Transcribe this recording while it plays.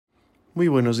Muy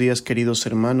buenos días, queridos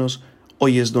hermanos.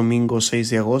 Hoy es domingo 6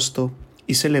 de agosto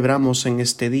y celebramos en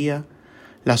este día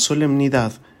la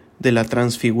solemnidad de la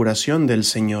Transfiguración del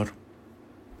Señor.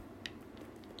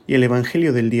 Y el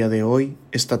Evangelio del día de hoy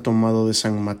está tomado de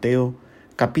San Mateo,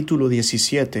 capítulo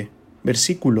 17,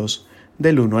 versículos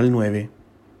del 1 al 9.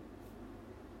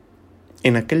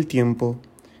 En aquel tiempo,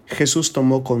 Jesús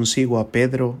tomó consigo a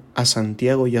Pedro, a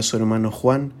Santiago y a su hermano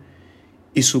Juan,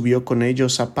 y subió con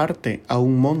ellos aparte a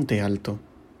un monte alto.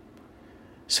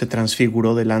 Se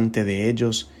transfiguró delante de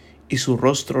ellos, y su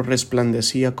rostro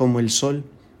resplandecía como el sol,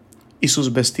 y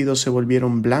sus vestidos se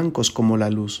volvieron blancos como la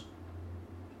luz.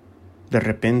 De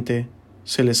repente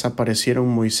se les aparecieron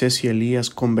Moisés y Elías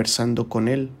conversando con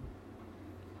él.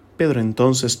 Pedro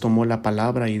entonces tomó la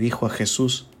palabra y dijo a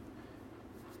Jesús: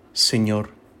 Señor,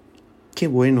 qué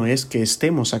bueno es que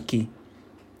estemos aquí.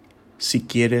 Si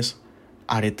quieres,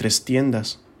 haré 3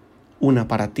 tiendas, una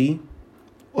para ti,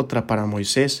 otra para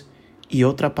Moisés y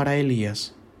otra para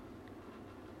Elías.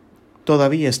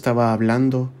 Todavía estaba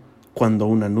hablando cuando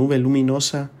una nube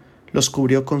luminosa los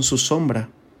cubrió con su sombra,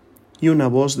 y una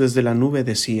voz desde la nube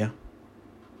decía: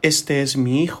 Este es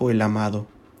mi Hijo el amado,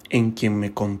 en quien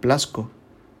me complazco,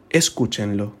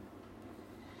 escúchenlo.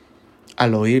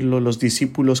 Al oírlo, los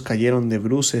discípulos cayeron de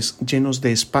bruces llenos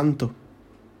de espanto.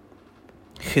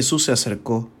 Jesús se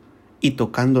acercó y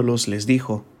tocándolos les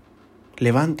dijo: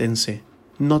 Levántense,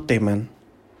 no teman.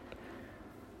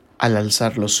 Al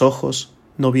alzar los ojos,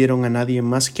 no vieron a nadie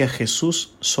más que a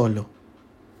Jesús solo.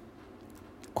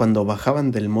 Cuando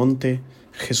bajaban del monte,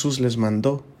 Jesús les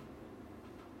mandó: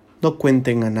 No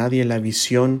cuenten a nadie la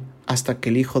visión hasta que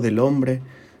el Hijo del Hombre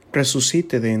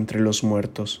resucite de entre los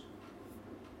muertos.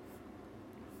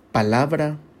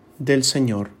 Palabra del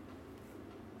Señor.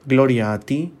 Gloria a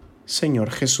ti,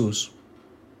 Señor Jesús.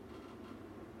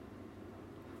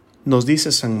 Nos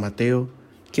dice San Mateo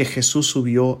que Jesús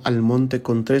subió al monte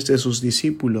con 3 de sus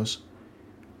discípulos,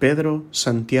 Pedro,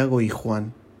 Santiago y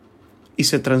Juan, y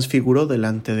se transfiguró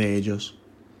delante de ellos.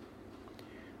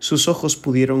 Sus ojos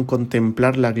pudieron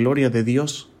contemplar la gloria de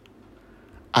Dios,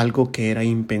 algo que era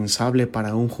impensable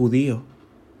para un judío.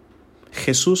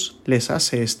 Jesús les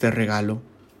hace este regalo.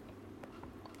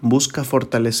 Busca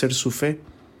fortalecer su fe,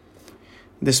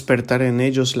 despertar en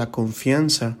ellos la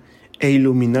confianza e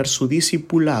iluminar su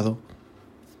discipulado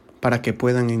para que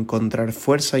puedan encontrar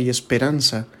fuerza y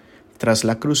esperanza tras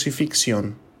la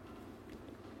crucifixión.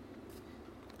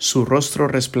 Su rostro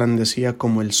resplandecía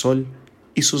como el sol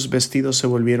y sus vestidos se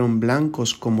volvieron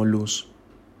blancos como luz.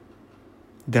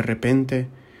 De repente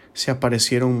se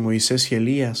aparecieron Moisés y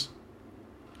Elías.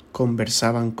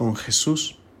 Conversaban con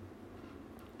Jesús.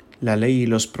 La ley y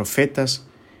los profetas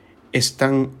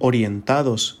están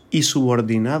orientados y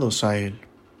subordinados a él.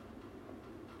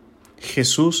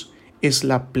 Jesús es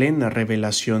la plena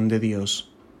revelación de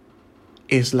Dios.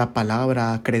 Es la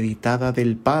palabra acreditada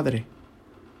del Padre.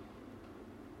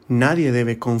 Nadie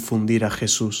debe confundir a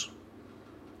Jesús.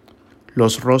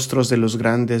 Los rostros de los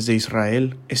grandes de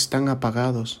Israel están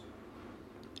apagados.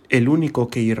 El único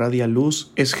que irradia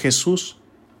luz es Jesús,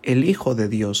 el Hijo de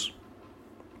Dios.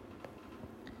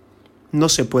 No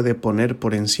se puede poner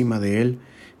por encima de él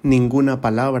ninguna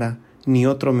palabra ni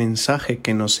otro mensaje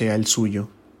que no sea el suyo.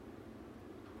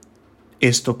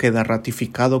 Esto queda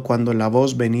ratificado cuando la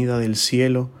voz venida del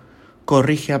cielo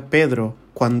corrige a Pedro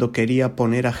cuando quería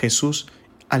poner a Jesús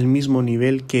al mismo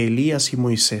nivel que Elías y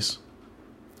Moisés.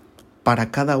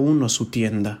 Para cada uno su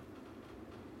tienda.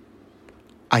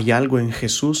 Hay algo en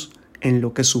Jesús en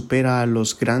lo que supera a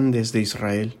los grandes de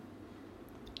Israel.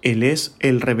 Él es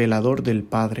el revelador del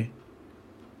Padre.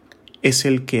 Es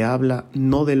el que habla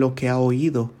no de lo que ha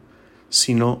oído,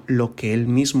 sino lo que él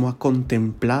mismo ha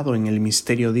contemplado en el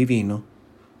misterio divino.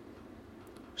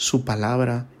 Su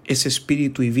palabra es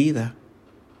espíritu y vida.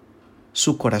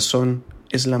 Su corazón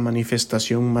es la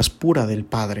manifestación más pura del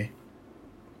Padre.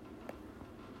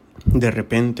 De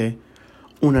repente,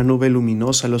 una nube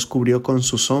luminosa los cubrió con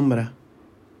su sombra.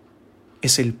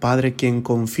 Es el Padre quien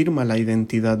confirma la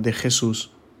identidad de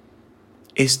Jesús.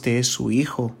 Este es su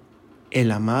Hijo,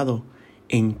 el amado,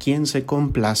 en quien se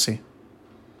complace.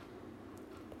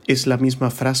 Es la misma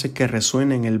frase que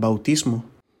resuena en el bautismo.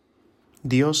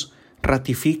 Dios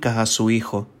ratifica a su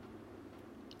Hijo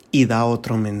y da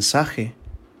otro mensaje.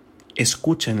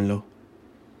 Escúchenlo.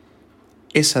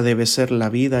 Esa debe ser la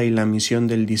vida y la misión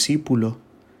del discípulo: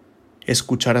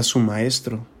 escuchar a su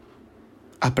Maestro,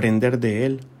 aprender de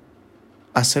él,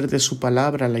 hacer de su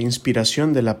palabra la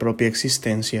inspiración de la propia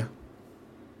existencia.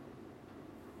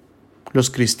 Los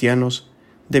cristianos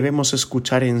debemos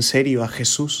escuchar en serio a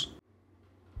Jesús.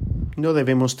 No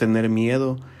debemos tener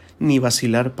miedo ni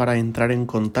vacilar para entrar en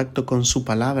contacto con su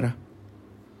palabra,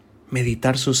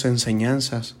 meditar sus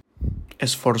enseñanzas,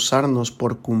 esforzarnos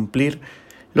por cumplir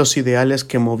los ideales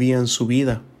que movían su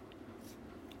vida.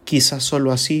 Quizás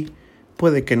solo así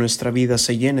puede que nuestra vida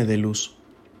se llene de luz,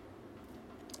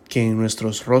 que en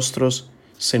nuestros rostros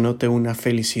se note una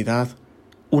felicidad,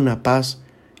 una paz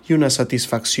y una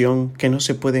satisfacción que no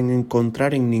se pueden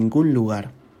encontrar en ningún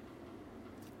lugar.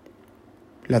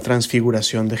 La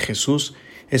transfiguración de Jesús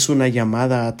es una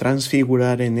llamada a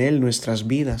transfigurar en Él nuestras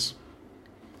vidas,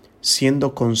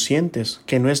 siendo conscientes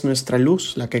que no es nuestra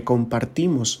luz la que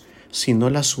compartimos, sino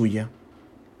la suya.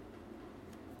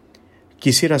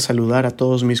 Quisiera saludar a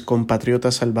todos mis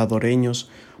compatriotas salvadoreños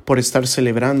por estar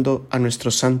celebrando a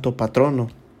nuestro santo patrono.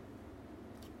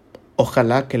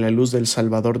 Ojalá que la luz del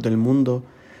Salvador del mundo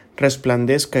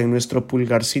resplandezca en nuestro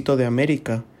pulgarcito de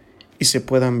América y se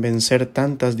puedan vencer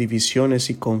tantas divisiones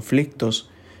y conflictos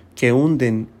que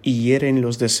hunden y hieren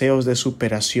los deseos de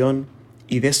superación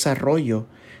y desarrollo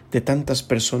de tantas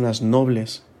personas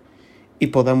nobles, y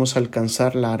podamos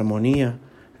alcanzar la armonía,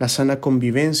 la sana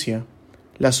convivencia,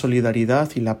 la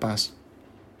solidaridad y la paz.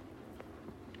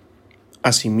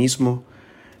 Asimismo,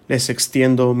 les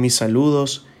extiendo mis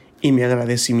saludos y mi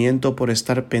agradecimiento por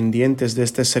estar pendientes de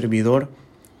este servidor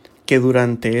que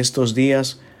durante estos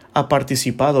días ha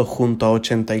participado junto a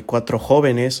 84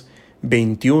 jóvenes,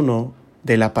 21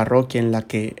 de la parroquia en la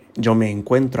que yo me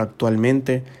encuentro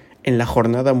actualmente, en la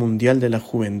Jornada Mundial de la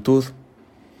Juventud.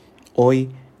 Hoy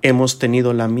hemos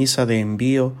tenido la misa de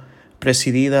envío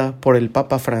presidida por el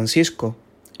Papa Francisco,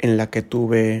 en la que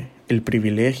tuve el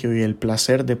privilegio y el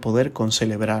placer de poder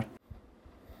concelebrar.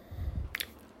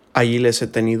 Allí les he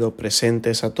tenido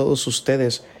presentes a todos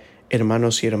ustedes,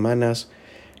 hermanos y hermanas,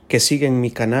 que siguen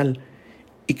mi canal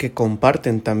y que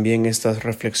comparten también estas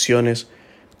reflexiones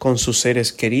con sus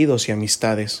seres queridos y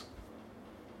amistades.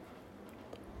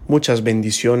 Muchas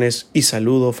bendiciones y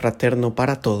saludo fraterno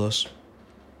para todos.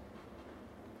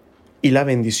 Y la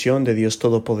bendición de Dios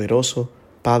Todopoderoso,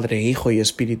 Padre, Hijo y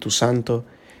Espíritu Santo,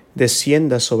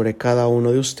 descienda sobre cada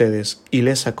uno de ustedes y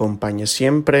les acompañe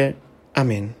siempre.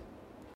 Amén.